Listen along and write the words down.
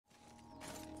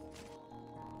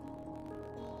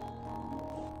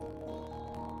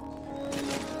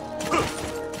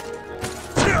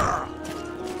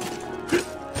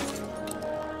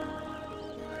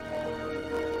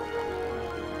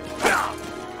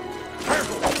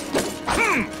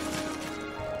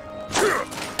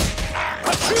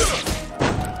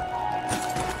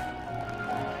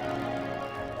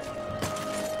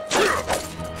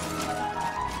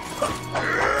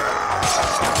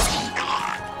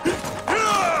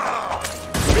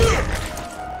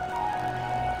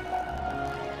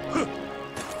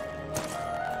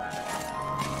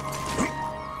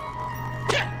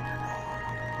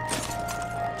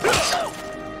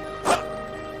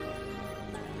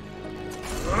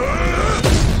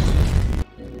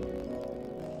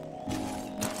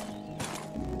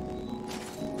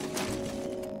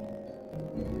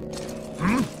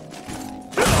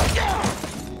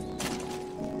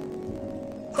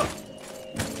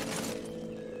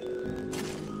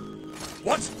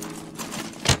What?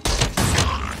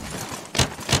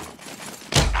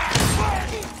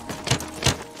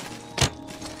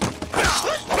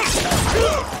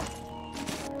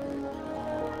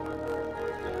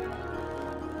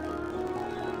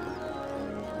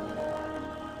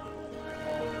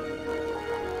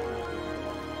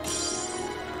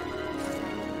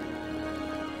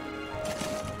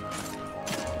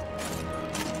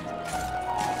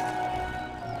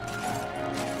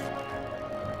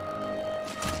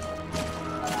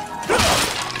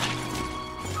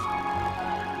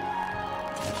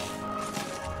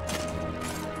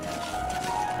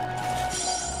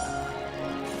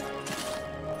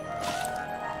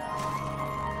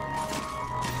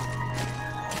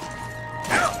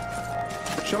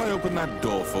 Shall I open that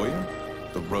door for you?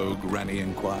 The rogue Ranny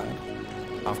inquired,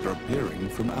 after appearing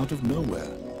from out of nowhere.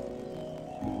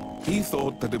 He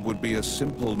thought that it would be a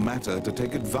simple matter to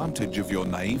take advantage of your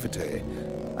naivete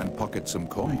and pocket some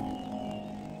coin.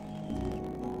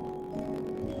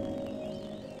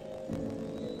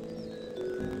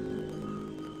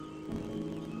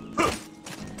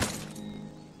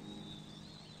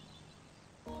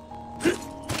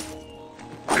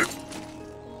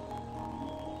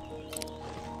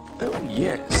 Oh,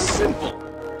 yes, simple.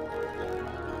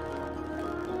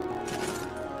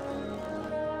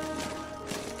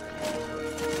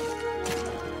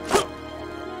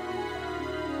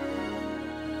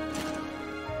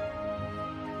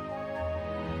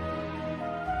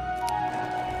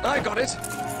 I got it.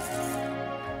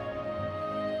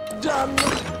 Done.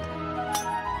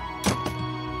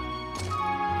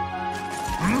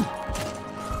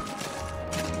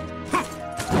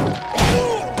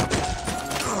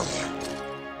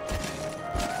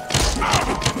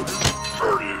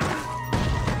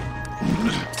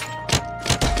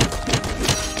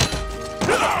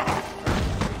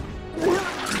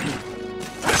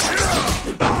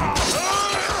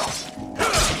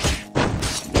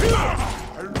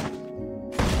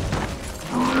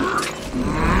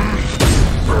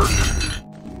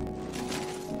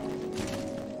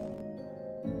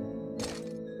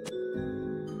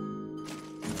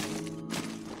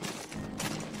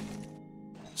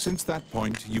 Since that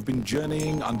point, you've been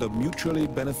journeying under mutually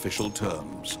beneficial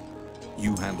terms.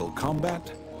 You handle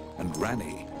combat, and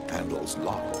Ranny handles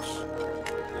locks.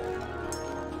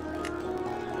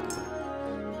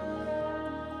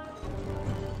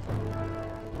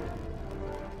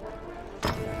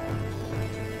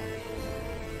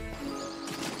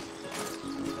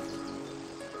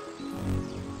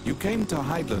 You came to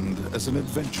Highland as an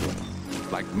adventurer.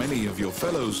 Like many of your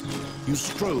fellows, you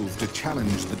strove to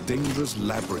challenge the dangerous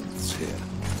labyrinths here.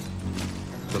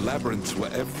 The labyrinths were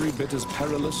every bit as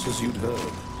perilous as you'd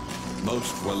heard.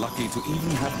 Most were lucky to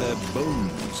even have their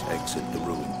bones exit the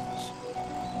ruins.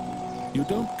 You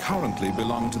don't currently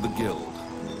belong to the guild.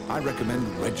 I recommend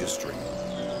registering.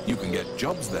 You can get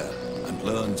jobs there and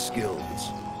learn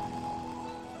skills.